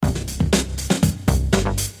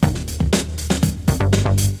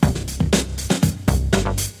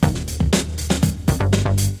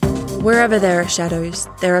Wherever there are shadows,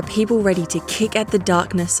 there are people ready to kick at the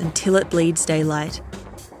darkness until it bleeds daylight.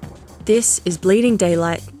 This is Bleeding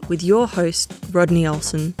Daylight with your host, Rodney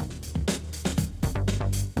Olson.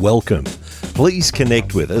 Welcome. Please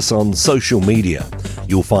connect with us on social media.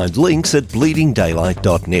 You'll find links at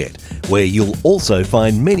bleedingdaylight.net, where you'll also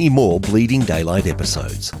find many more Bleeding Daylight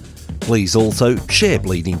episodes. Please also share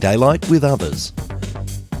Bleeding Daylight with others.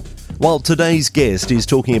 While today's guest is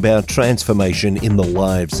talking about transformation in the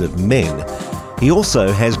lives of men, he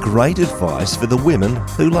also has great advice for the women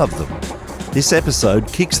who love them. This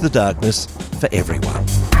episode kicks the darkness for everyone.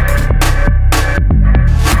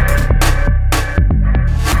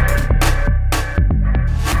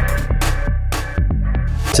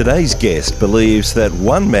 Today's guest believes that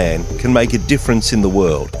one man can make a difference in the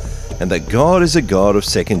world, and that God is a God of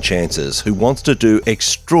second chances who wants to do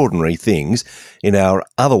extraordinary things in our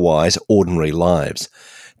otherwise ordinary lives.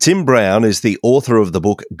 Tim Brown is the author of the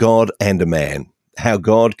book God and a Man, How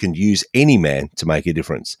God Can Use Any Man to Make a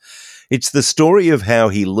Difference. It's the story of how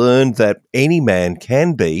he learned that any man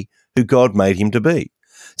can be who God made him to be.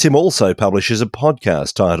 Tim also publishes a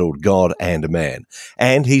podcast titled God and a Man,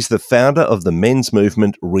 and he's the founder of the men's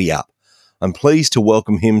movement Re-Up. I'm pleased to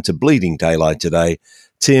welcome him to Bleeding Daylight today.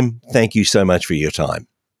 Tim, thank you so much for your time.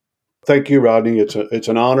 Thank you, Rodney. It's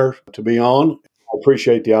an honor to be on. I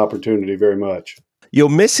appreciate the opportunity very much. Your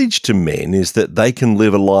message to men is that they can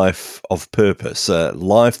live a life of purpose, a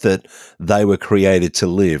life that they were created to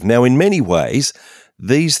live. Now, in many ways,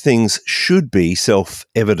 these things should be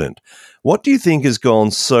self-evident. What do you think has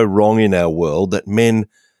gone so wrong in our world that men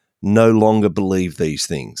no longer believe these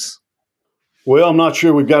things? Well, I'm not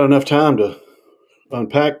sure we've got enough time to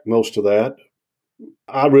unpack most of that.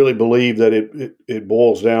 I really believe that it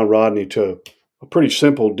boils down, Rodney, to a pretty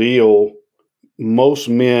simple deal. Most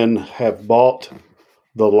men have bought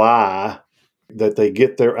the lie that they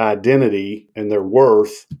get their identity and their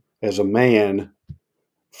worth as a man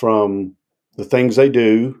from the things they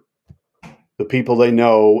do, the people they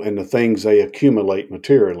know, and the things they accumulate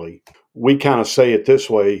materially. We kind of say it this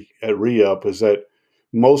way at Re-Up, is that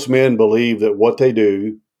most men believe that what they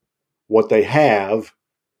do, what they have,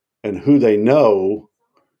 and who they know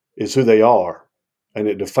is who they are, and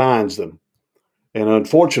it defines them. And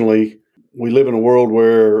unfortunately, we live in a world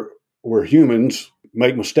where humans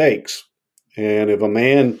make mistakes. And if a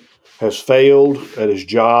man has failed at his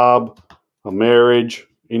job, a marriage,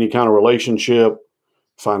 any kind of relationship,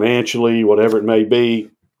 financially, whatever it may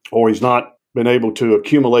be, or he's not been able to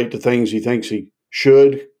accumulate the things he thinks he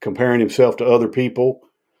should, comparing himself to other people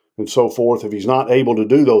and so forth, if he's not able to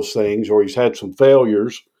do those things, or he's had some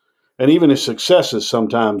failures, and even his successes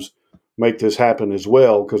sometimes make this happen as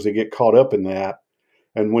well because they get caught up in that.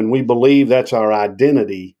 And when we believe that's our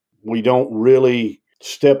identity, we don't really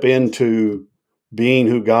step into being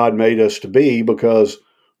who God made us to be because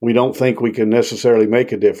we don't think we can necessarily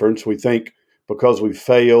make a difference. We think because we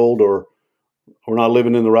failed or we're not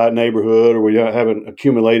living in the right neighborhood or we haven't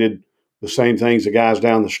accumulated the same things the guys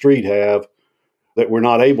down the street have, that we're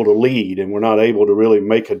not able to lead and we're not able to really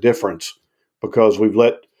make a difference because we've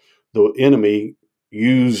let the enemy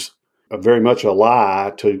use very much a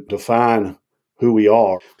lie to define who we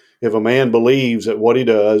are. If a man believes that what he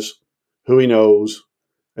does, who he knows,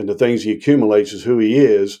 and the things he accumulates is who he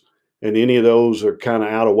is, and any of those are kind of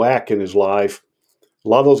out of whack in his life, a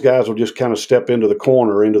lot of those guys will just kind of step into the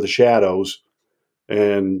corner, into the shadows,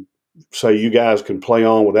 and say, you guys can play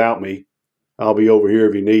on without me. I'll be over here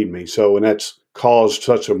if you need me. So, and that's caused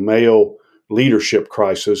such a male leadership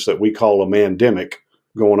crisis that we call a mandemic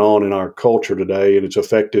going on in our culture today, and it's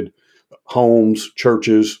affected homes,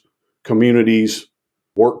 churches, communities,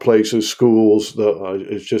 workplaces, schools.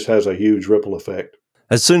 It just has a huge ripple effect.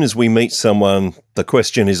 As soon as we meet someone, the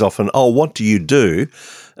question is often, oh, what do you do?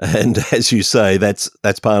 And as you say, that's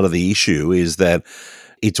part of the issue, is that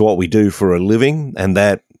it's what we do for a living, and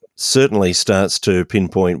that certainly starts to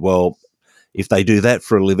pinpoint, well, if they do that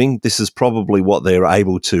for a living, this is probably what they're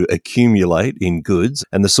able to accumulate in goods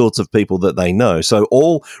and the sorts of people that they know. So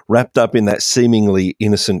all wrapped up in that seemingly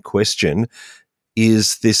innocent question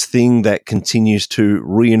is this thing that continues to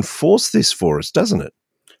reinforce this for us, doesn't it?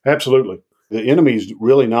 Absolutely. The enemy's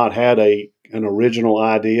really not had an original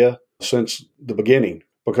idea since the beginning,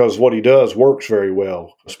 because what he does works very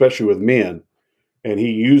well, especially with men. And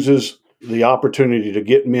he uses the opportunity to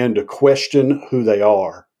get men to question who they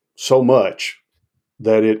are so much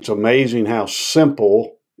that it's amazing how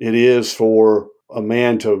simple it is for a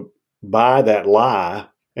man to buy that lie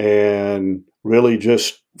and really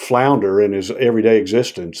just flounder in his everyday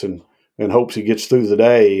existence and hopes he gets through the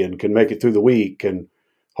day and can make it through the week and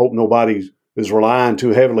hope nobody is relying too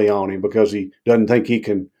heavily on him because he doesn't think he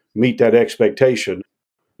can meet that expectation.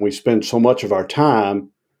 We spend so much of our time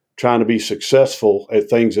trying to be successful at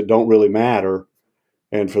things that don't really matter.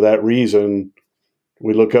 And for that reason,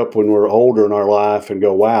 we look up when we're older in our life and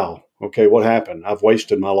go, wow, okay, what happened? I've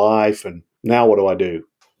wasted my life. And now what do I do?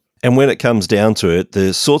 And when it comes down to it,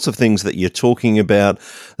 the sorts of things that you're talking about,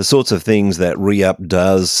 the sorts of things that Re-Up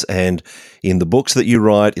does, and in the books that you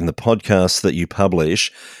write, in the podcasts that you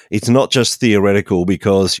publish, it's not just theoretical,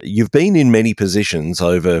 because you've been in many positions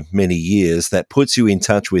over many years that puts you in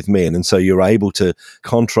touch with men. And so you're able to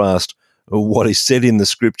contrast what is said in the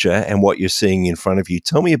scripture and what you're seeing in front of you.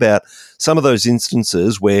 Tell me about some of those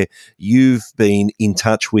instances where you've been in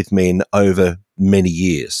touch with men over many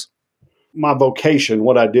years. My vocation,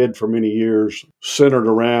 what I did for many years, centered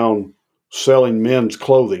around selling men's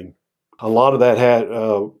clothing. A lot of that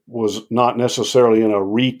was not necessarily in a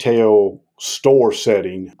retail store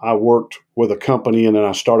setting. I worked with a company, and then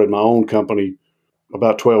I started my own company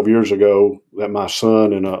about 12 years ago that my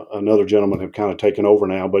son and another gentleman have kind of taken over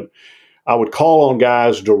now. But I would call on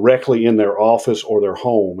guys directly in their office or their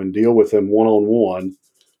home and deal with them one-on-one,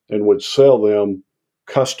 and would sell them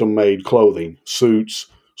custom-made clothing, suits,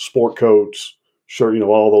 sport coats, shirt,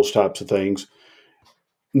 all those types of things.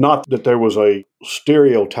 Not that there was a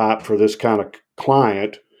stereotype for this kind of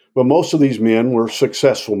client, but most of these men were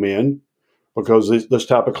successful men because this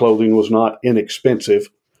type of clothing was not inexpensive.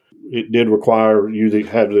 It did require you to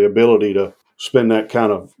have the ability to spend that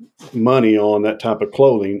kind of money on that type of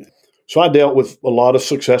clothing. So I dealt with a lot of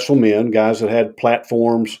successful men, guys that had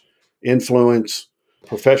platforms, influence,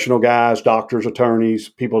 professional guys, doctors, attorneys,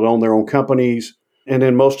 people that own their own companies. And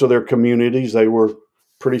in most of their communities, they were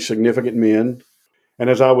pretty significant men.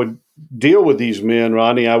 And as I would deal with these men,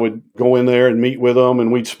 Rodney, I would go in there and meet with them,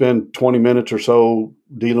 and we'd spend 20 minutes or so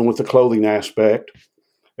dealing with the clothing aspect.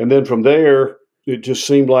 And then from there, it just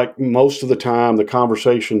seemed like most of the time the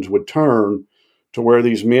conversations would turn to where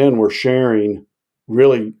these men were sharing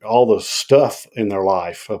really all the stuff in their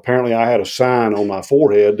life. Apparently, I had a sign on my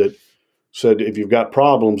forehead that said, if you've got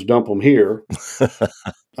problems, dump them here.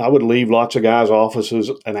 I would leave lots of guys' offices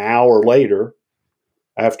an hour later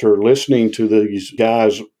after listening to these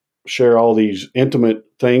guys share all these intimate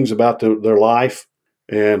things about their life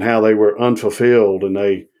and how they were unfulfilled, and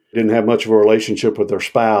they didn't have much of a relationship with their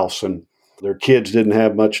spouse, and their kids didn't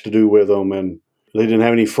have much to do with them, and they didn't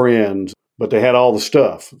have any friends, but they had all the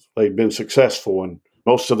stuff. They'd been successful, and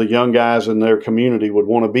most of the young guys in their community would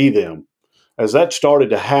want to be them. As that started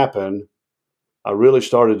to happen, I really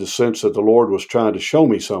started to sense that the Lord was trying to show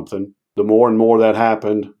me something. The more and more that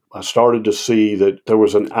happened, I started to see that there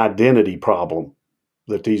was an identity problem,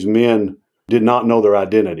 that these men did not know their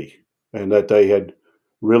identity, and that they had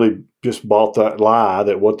really just bought that lie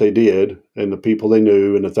that what they did and the people they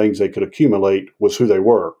knew and the things they could accumulate was who they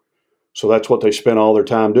were. So that's what they spent all their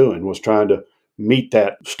time doing, was trying to meet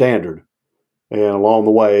that standard. And along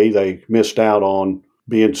the way, they missed out on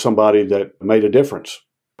being somebody that made a difference.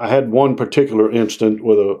 I had one particular instant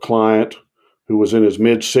with a client who was in his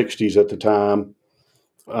mid-60s at the time.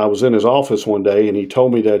 I was in his office one day, and he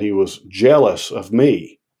told me that he was jealous of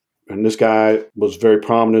me. And this guy was very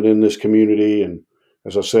prominent in this community. And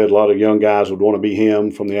as I said, a lot of young guys would want to be him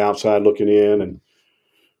from the outside looking in. And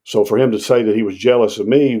so for him to say that he was jealous of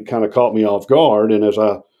me kind of caught me off guard. And as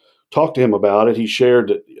I talked to him about it, he shared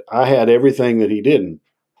that I had everything that he didn't.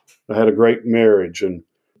 I had a great marriage, and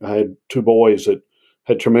I had two boys that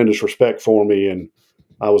had tremendous respect for me, and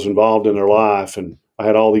I was involved in their life, and I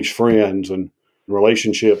had all these friends and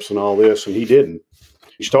relationships and all this, and he didn't.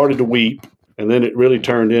 He started to weep, and then it really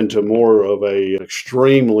turned into more of a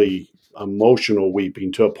extremely emotional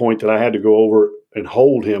weeping, to a point that I had to go over and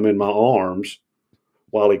hold him in my arms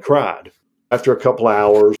while he cried. After a couple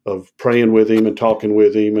hours of praying with him and talking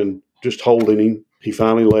with him and just holding him, he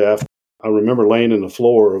finally left. I remember laying in the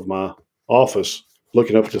floor of my office,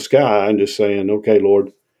 looking up at the sky and just saying, okay,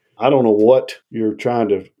 Lord, I don't know what you're trying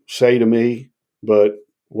to say to me, but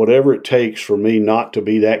whatever it takes for me not to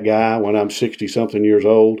be that guy when I'm 60-something years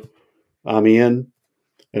old, I'm in.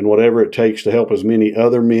 And whatever it takes to help as many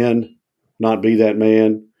other men not be that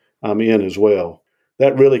man, I'm in as well.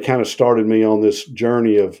 That really kind of started me on this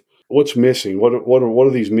journey of what's missing. What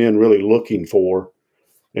are these men really looking for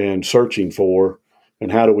and searching for,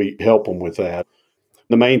 and how do we help them with that?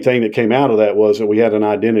 The main thing that came out of that was that we had an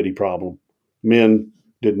identity problem. Men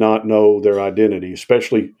did not know their identity,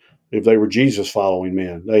 especially if they were Jesus following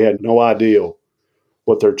men. They had no idea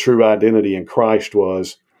what their true identity in Christ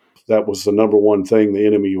was. That was the number one thing the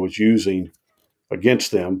enemy was using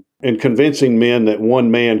against them, and convincing men that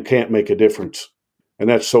one man can't make a difference. And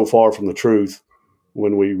that's so far from the truth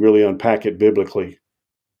when we really unpack it biblically.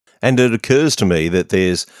 And it occurs to me that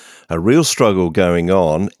there's a real struggle going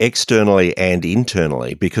on externally and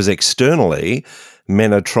internally, because externally,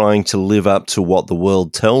 men are trying to live up to what the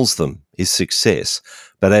world tells them is success.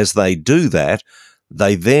 But as they do that,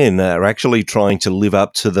 they then are actually trying to live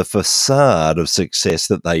up to the facade of success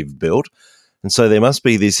that they've built. And so there must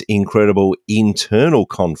be this incredible internal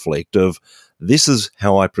conflict of, this is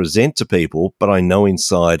how I present to people, but I know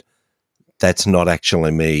inside that's not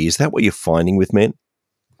actually me. Is that what you're finding with men?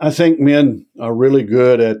 I think men are really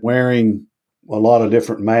good at wearing a lot of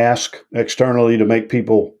different masks externally to make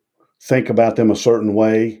people think about them a certain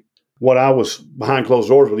way. What I was behind closed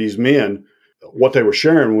doors with these men, what they were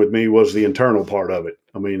sharing with me was the internal part of it.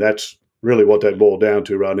 I mean, that's really what that boiled down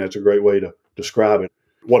to, Rodney. That's a great way to describe it.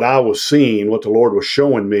 What I was seeing, what the Lord was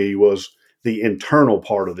showing me, was the internal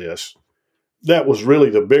part of this. That was really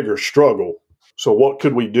the bigger struggle. So what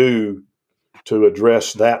could we do to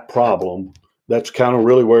address that problem? That's kind of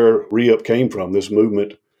really where Re-Up came from, this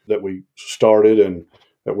movement that we started and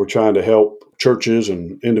that we're trying to help churches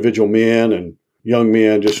and individual men and young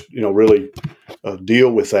men just, really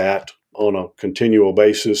deal with that on a continual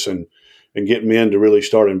basis and get men to really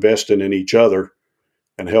start investing in each other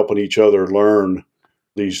and helping each other learn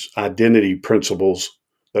these identity principles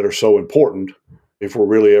that are so important if we're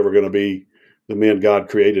really ever going to be the men God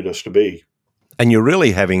created us to be. And you're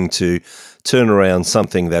really having to turn around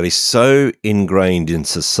something that is so ingrained in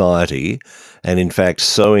society and, in fact,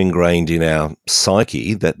 so ingrained in our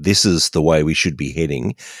psyche that this is the way we should be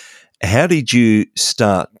heading. How did you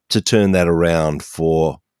start to turn that around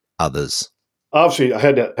for others? Obviously, I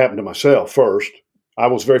had that happen to myself first. I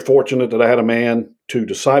was very fortunate that I had a man to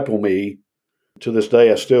disciple me. To this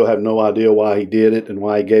day, I still have no idea why he did it and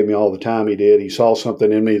why he gave me all the time he did. He saw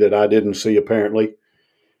something in me that I didn't see, apparently.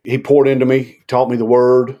 He poured into me, taught me the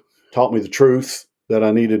word, taught me the truth that I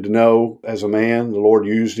needed to know as a man. The Lord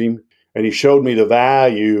used him, and he showed me the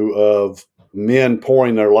value of men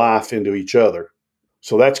pouring their life into each other.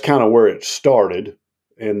 So that's kind of where it started.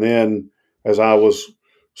 And then as I was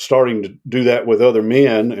starting to do that with other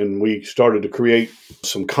men, and we started to create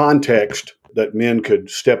some context that men could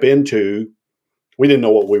step into, we didn't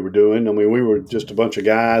know what we were doing. I mean, we were just a bunch of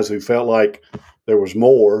guys who felt like there was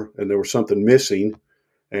more and there was something missing.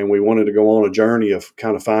 And we wanted to go on a journey of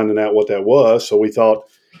kind of finding out what that was. So we thought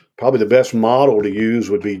probably the best model to use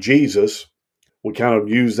would be Jesus. We kind of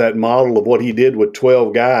used that model of what he did with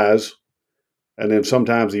 12 guys. And then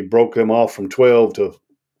sometimes he broke them off from 12 to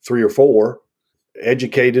 3 or 4,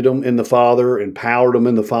 educated them in the Father, empowered them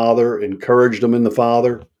in the Father, encouraged them in the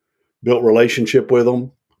Father, built relationship with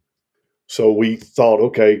them. So we thought,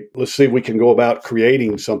 okay, let's see if we can go about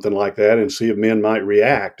creating something like that and see if men might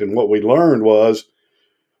react. And what we learned was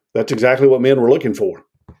that's exactly what men were looking for.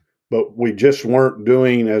 But we just weren't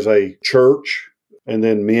doing as a church, and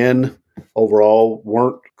then men overall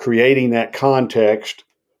weren't creating that context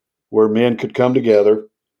where men could come together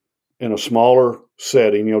in a smaller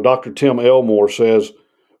setting. Dr. Tim Elmore says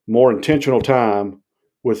more intentional time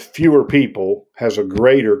with fewer people has a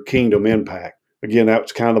greater kingdom impact. Again,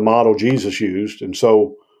 that's kind of the model Jesus used. And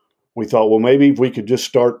so we thought, well, maybe if we could just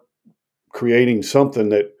start creating something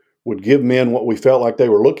that would give men what we felt like they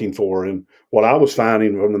were looking for. And what I was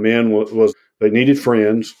finding from the men was they needed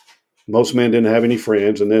friends. Most men didn't have any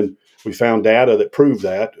friends. And then we found data that proved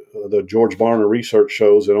that. The George Barna research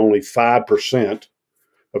shows that only 5%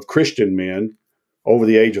 of Christian men over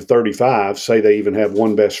the age of 35 say they even have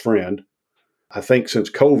one best friend. I think since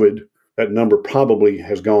COVID, that number probably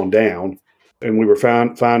has gone down. And we were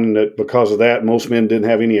finding that because of that, most men didn't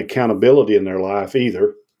have any accountability in their life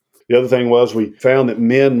either. The other thing was we found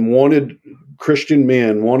that Christian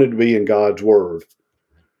men wanted to be in God's Word,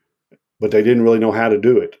 but they didn't really know how to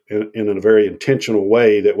do it in a very intentional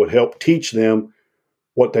way that would help teach them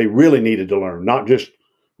what they really needed to learn, not just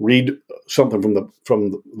read something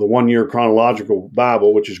from the 1-year chronological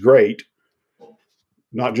Bible, which is great,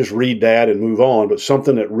 not just read that and move on, but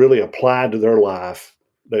something that really applied to their life,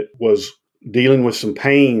 that was dealing with some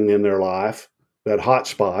pain in their life, that hot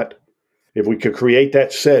spot. If we could create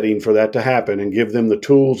that setting for that to happen and give them the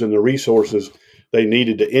tools and the resources they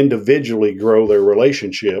needed to individually grow their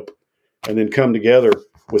relationship, and then come together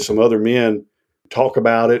with some other men, talk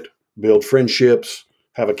about it, build friendships,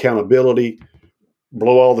 have accountability,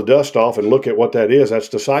 blow all the dust off and look at what that is, that's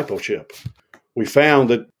discipleship. We found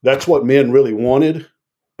that that's what men really wanted,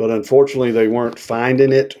 but unfortunately they weren't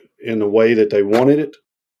finding it in the way that they wanted it.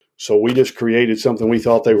 So we just created something we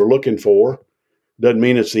thought they were looking for. Doesn't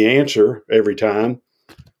mean it's the answer every time,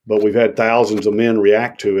 but we've had thousands of men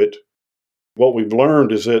react to it. What we've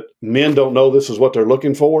learned is that men don't know this is what they're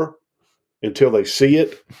looking for until they see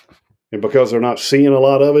it. And because they're not seeing a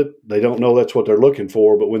lot of it, they don't know that's what they're looking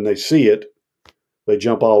for. But when they see it, they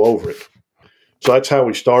jump all over it. So that's how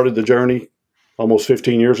we started the journey almost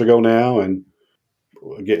 15 years ago now. And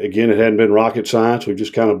again, it hadn't been rocket science. We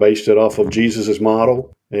just kind of based it off of Jesus's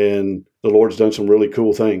model. And the Lord's done some really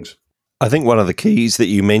cool things. I think one of the keys that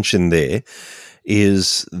you mentioned there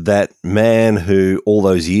is that man who all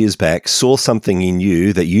those years back saw something in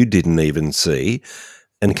you that you didn't even see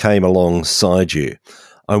and came alongside you.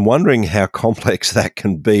 I'm wondering how complex that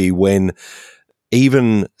can be when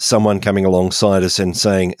even someone coming alongside us and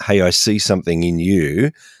saying, hey, I see something in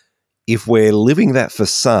you, if we're living that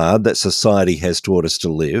facade that society has taught us to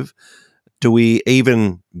live, do we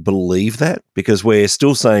even believe that? Because we're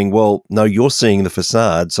still saying, well, no, you're seeing the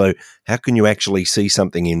facade, so how can you actually see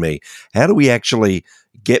something in me? How do we actually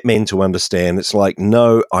get men to understand it's like,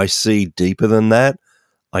 no, I see deeper than that.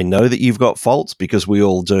 I know that you've got faults because we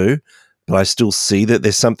all do, but I still see that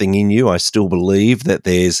there's something in you. I still believe that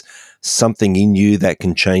there's something in you that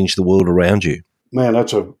can change the world around you. Man,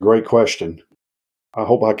 that's a great question. I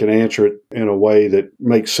hope I can answer it in a way that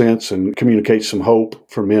makes sense and communicates some hope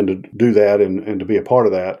for men to do that and to be a part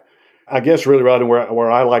of that. I guess really, Rodney, where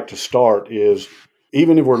I like to start is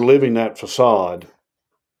even if we're living that facade,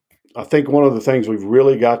 I think one of the things we've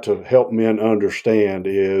really got to help men understand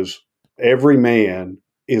is every man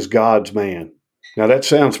is God's man. Now, that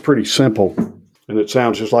sounds pretty simple, and it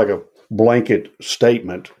sounds just like a blanket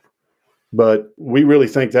statement, but we really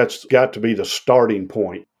think that's got to be the starting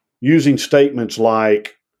point. Using statements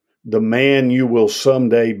like, the man you will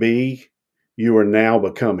someday be, you are now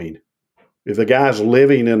becoming. If the guy's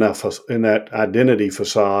living in that identity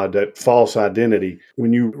facade, that false identity,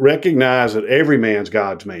 when you recognize that every man's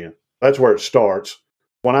God's man, that's where it starts.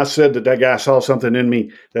 When I said that guy saw something in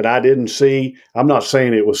me that I didn't see, I'm not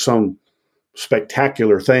saying it was some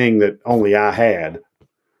spectacular thing that only I had.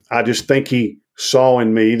 I just think he saw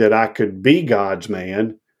in me that I could be God's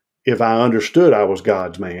man if I understood I was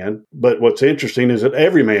God's man. But what's interesting is that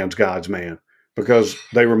every man's God's man because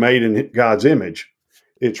they were made in God's image.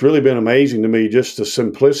 It's really been amazing to me just the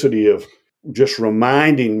simplicity of just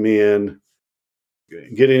reminding men,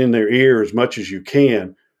 getting in their ear as much as you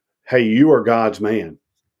can, hey, you are God's man.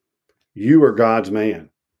 You are God's man.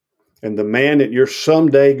 And the man that you're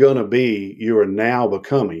someday going to be, you are now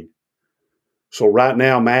becoming. So right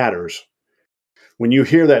now matters. When you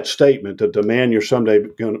hear that statement that the man you're someday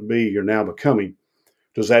going to be, you're now becoming,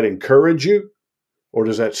 does that encourage you or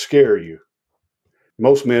does that scare you?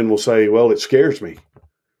 Most men will say, well, it scares me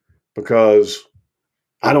because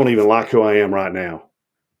I don't even like who I am right now.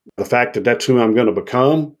 The fact that that's who I'm going to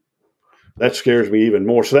become, that scares me even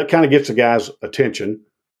more. So that kind of gets the guy's attention.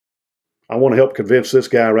 I want to help convince this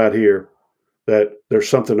guy right here that there's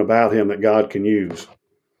something about him that God can use.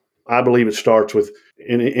 I believe it starts with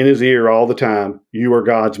in his ear all the time, you are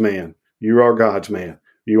God's man. You are God's man.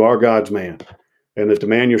 You are God's man. And that the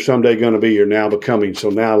man you're someday going to be, you're now becoming. So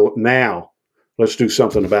now let's do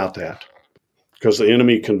something about that. Because the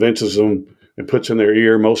enemy convinces them and puts in their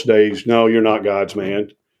ear most days, no, you're not God's man.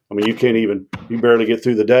 I mean, you barely get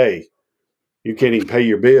through the day. You can't even pay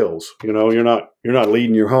your bills. You're not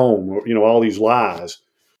leading your home, or, all these lies.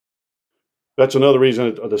 That's another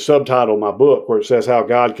reason the subtitle of my book, where it says how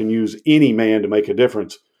God can use any man to make a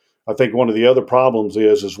difference. I think one of the other problems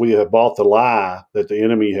is we have bought the lie that the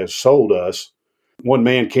enemy has sold us. One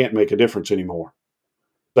man can't make a difference anymore.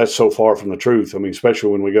 That's so far from the truth. I mean,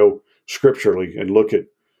 especially when we go scripturally and look at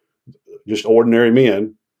just ordinary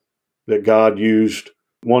men, that God used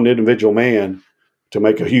one individual man to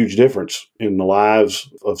make a huge difference in the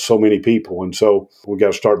lives of so many people. And so we got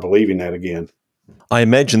to start believing that again. I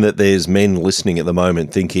imagine that there's men listening at the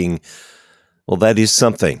moment thinking, well, that is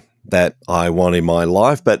something that I want in my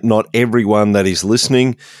life, but not everyone that is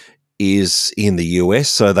listening is in the US,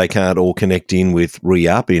 so they can't all connect in with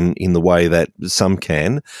Re-Up in the way that some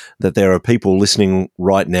can, that there are people listening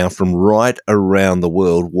right now from right around the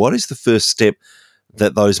world. What is the first step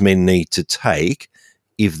that those men need to take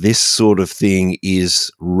if this sort of thing is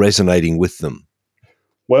resonating with them?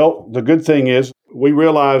 Well, the good thing is we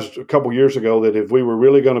realized a couple years ago that if we were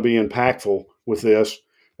really going to be impactful with this,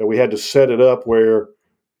 that we had to set it up where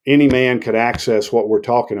any man could access what we're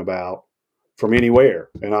talking about from anywhere.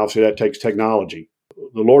 And obviously that takes technology.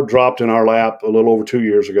 The Lord dropped in our lap a little over 2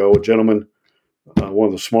 years ago, a gentleman, one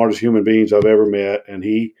of the smartest human beings I've ever met. And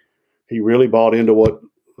he really bought into what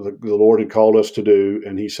the Lord had called us to do.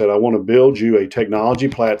 And he said, I want to build you a technology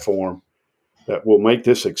platform that will make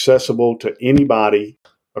this accessible to anybody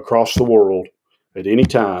across the world at any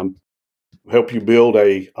time, help you build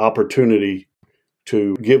a opportunity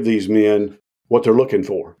to give these men what they're looking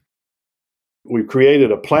for. We've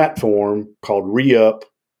created a platform called REUP,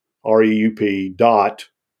 R-E-U-P, dot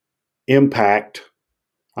impact,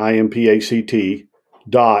 I-M-P-A-C-T,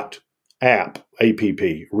 dot app,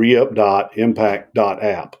 A-P-P,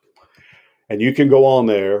 reup.impact.app. And you can go on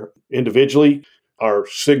there individually. Our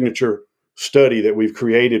signature study that we've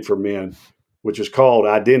created for men, which is called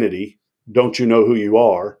Identity, Don't You Know Who You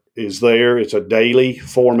Are, is there. It's a daily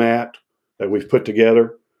format that we've put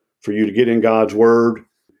together for you to get in God's Word,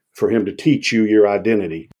 for Him to teach you your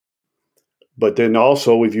identity. But then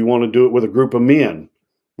also, if you want to do it with a group of men,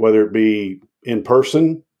 whether it be in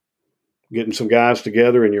person, getting some guys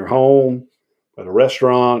together in your home, at a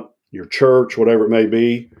restaurant, your church, whatever it may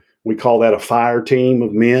be, we call that a fire team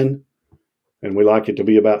of men. And we like it to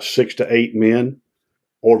be about 6 to 8 men.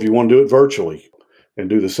 Or if you want to do it virtually and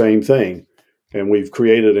do the same thing. And we've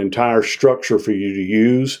created an entire structure for you to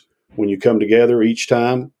use when you come together each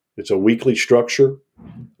time. It's a weekly structure.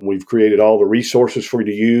 We've created all the resources for you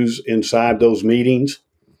to use inside those meetings,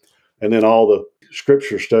 and then all the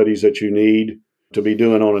scripture studies that you need to be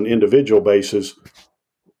doing on an individual basis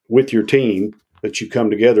with your team that you come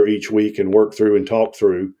together each week and work through and talk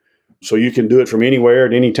through. So you can do it from anywhere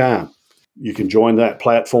at any time. You can join that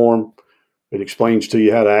platform. It explains to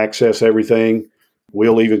you how to access everything.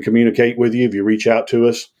 We'll even communicate with you if you reach out to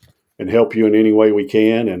us and help you in any way we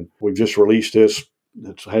can. And we've just released this.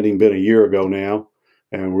 It hadn't even been a year ago now,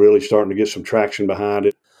 and we're really starting to get some traction behind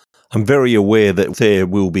it. I'm very aware that there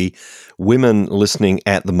will be women listening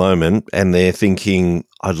at the moment and they're thinking,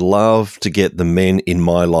 I'd love to get the men in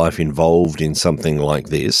my life involved in something like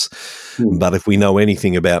this. But if we know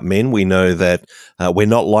anything about men, we know that we're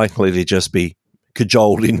not likely to just be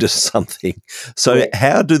cajoled into something. So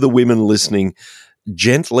how do the women listening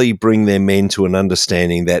gently bring their men to an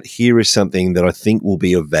understanding that here is something that I think will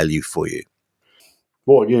be of value for you?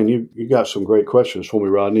 Well, again, you got some great questions for me,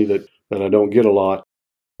 Rodney, that I don't get a lot.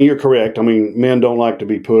 You're correct. I mean, men don't like to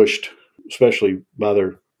be pushed, especially by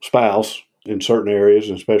their spouse in certain areas,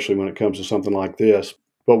 especially when it comes to something like this.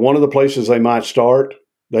 But one of the places they might start,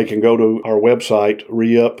 they can go to our website,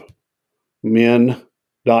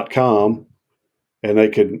 reupmen.com, and they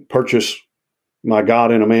can purchase my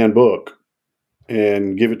God in a Man book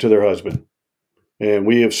and give it to their husband. And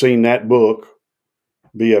we have seen that book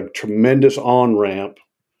be a tremendous on-ramp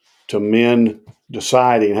to men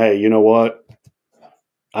deciding, hey, you know what?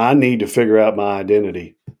 I need to figure out my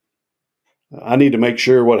identity. I need to make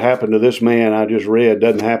sure what happened to this man I just read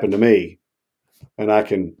doesn't happen to me. And I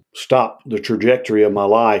can stop the trajectory of my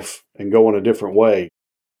life and go in a different way.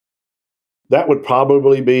 That would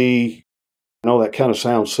probably be, I know that kind of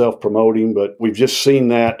sounds self-promoting, but we've just seen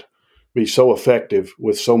that be so effective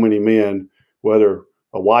with so many men, whether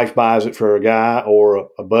a wife buys it for a guy or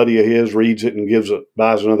a buddy of his reads it and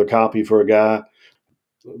buys another copy for a guy.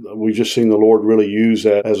 We've just seen the Lord really use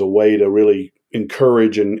that as a way to really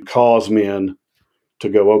encourage and cause men to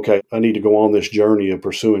go, okay, I need to go on this journey of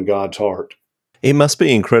pursuing God's heart. It must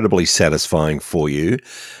be incredibly satisfying for you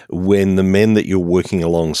when the men that you're working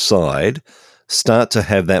alongside start to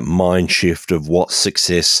have that mind shift of what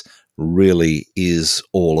success really is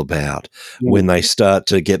all about. When they start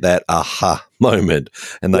to get that aha moment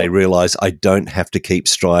and they realize, I don't have to keep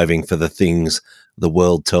striving for the things the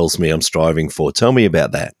world tells me I'm striving for. Tell me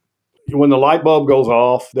about that. When the light bulb goes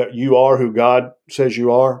off that you are who God says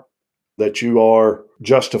you are, that you are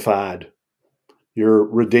justified, you're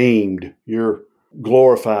redeemed, you're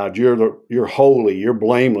glorified, you're holy, you're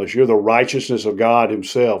blameless, you're the righteousness of God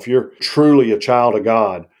Himself, you're truly a child of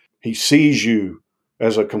God. He sees you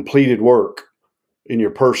as a completed work in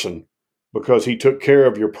your person because He took care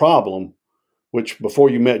of your problem, which before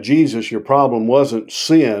you met Jesus, your problem wasn't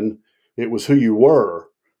sin. It was who you were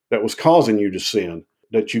that was causing you to sin,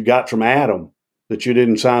 that you got from Adam, that you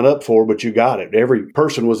didn't sign up for, but you got it. Every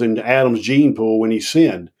person was in Adam's gene pool when he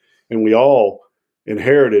sinned, and we all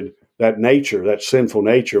inherited that nature, that sinful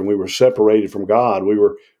nature, and we were separated from God. We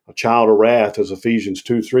were a child of wrath, as Ephesians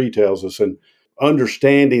 2:3 tells us. And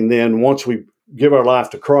understanding then, once we give our life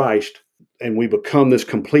to Christ and we become this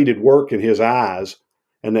completed work in His eyes,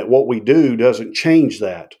 and that what we do doesn't change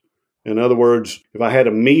that. In other words, if I had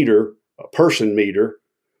a person meter,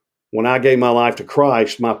 when I gave my life to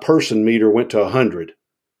Christ, my person meter went to 100.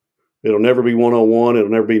 It'll never be 101. It'll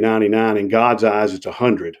never be 99. In God's eyes, it's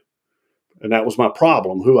 100. And that was my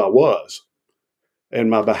problem, who I was. And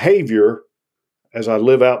my behavior as I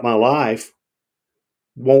live out my life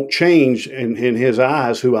won't change in His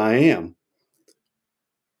eyes who I am.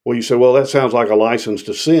 Well, you say, well, that sounds like a license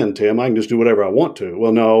to sin, Tim. I can just do whatever I want to.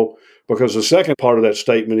 Well, no, because the second part of that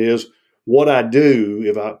statement is what I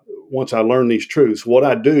do once I learn these truths, what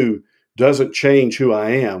I do doesn't change who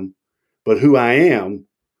I am, But who I am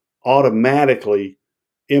automatically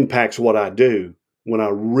impacts what I do when I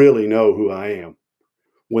really know who I am.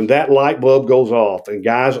 When that light bulb goes off and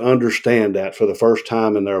guys understand that for the first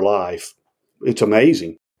time in their life, it's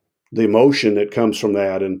amazing. The emotion that comes from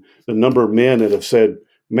that, and the number of men that have said,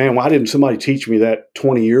 man, why didn't somebody teach me that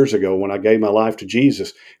 20 years ago when I gave my life to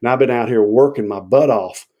Jesus? And I've been out here working my butt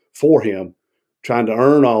off for him, trying to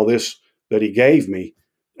earn all this that he gave me.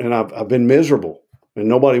 And I've been miserable, and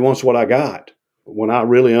nobody wants what I got. When I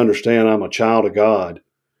really understand I'm a child of God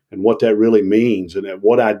and what that really means, and that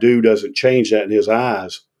what I do doesn't change that in his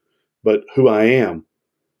eyes, but who I am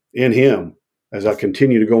in him as I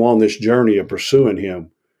continue to go on this journey of pursuing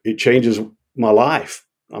him, it changes my life.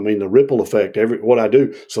 I mean, the ripple effect, what I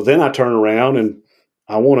do. So then I turn around and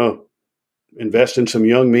I want to invest in some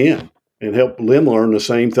young men and help them learn the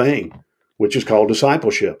same thing, which is called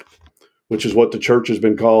discipleship, which is what the church has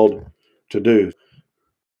been called to do.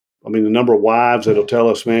 I mean, the number of wives that'll tell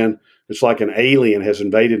us, man, it's like an alien has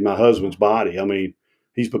invaded my husband's body. I mean,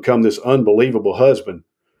 he's become this unbelievable husband.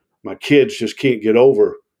 My kids just can't get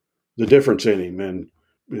over the difference in him. And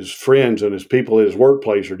his friends and his people at his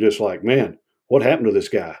workplace are just like, man, what happened to this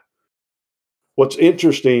guy? What's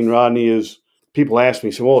interesting, Rodney, is people ask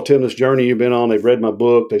me, say, well, Tim, this journey you've been on, they've read my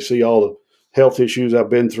book, they see all the health issues I've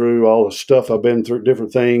been through, all the stuff I've been through,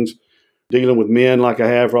 different things, dealing with men like I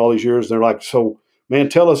have for all these years. And they're like, so, man,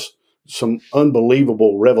 tell us some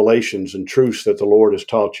unbelievable revelations and truths that the Lord has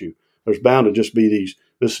taught you. There's bound to just be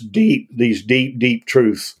these deep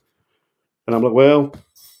truths. And I'm like, well,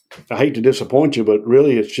 I hate to disappoint you, but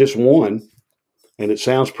really it's just one, and it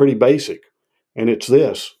sounds pretty basic. And it's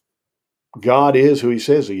this: God is who he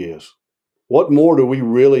says he is. What more do we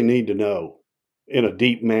really need to know in a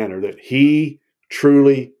deep manner? That he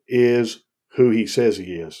truly is who he says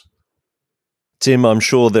he is. Tim, I'm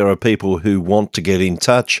sure there are people who want to get in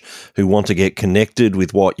touch, who want to get connected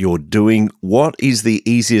with what you're doing. What is the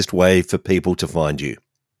easiest way for people to find you?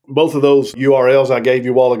 Both of those URLs I gave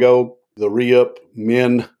you a while ago,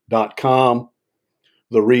 thereupmen.com,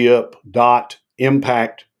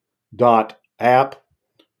 thereup.impact.app,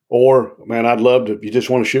 or, man, I'd love to, if you just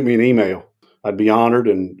want to shoot me an email, I'd be honored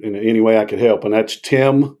and in any way I could help. And that's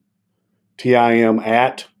Tim, Tim,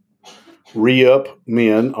 at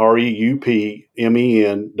reupmen,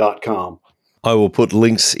 reupmen.com. I will put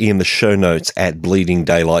links in the show notes at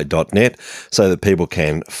bleedingdaylight.net so that people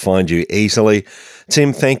can find you easily.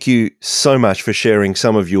 Tim, thank you so much for sharing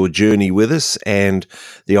some of your journey with us and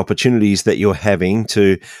the opportunities that you're having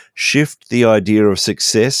to shift the idea of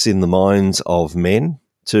success in the minds of men,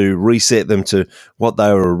 to reset them to what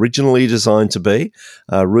they were originally designed to be.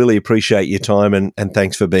 Really appreciate your time, and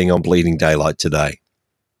thanks for being on Bleeding Daylight today.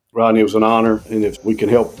 Rodney, it was an honor, and if we can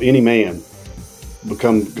help any man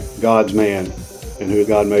become God's man and who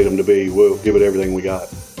God made him to be, we'll give it everything we got.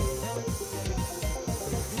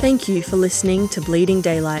 Thank you for listening to Bleeding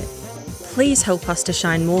Daylight. Please help us to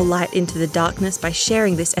shine more light into the darkness by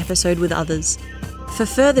sharing this episode with others. For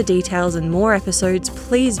further details and more episodes,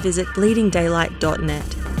 please visit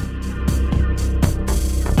bleedingdaylight.net.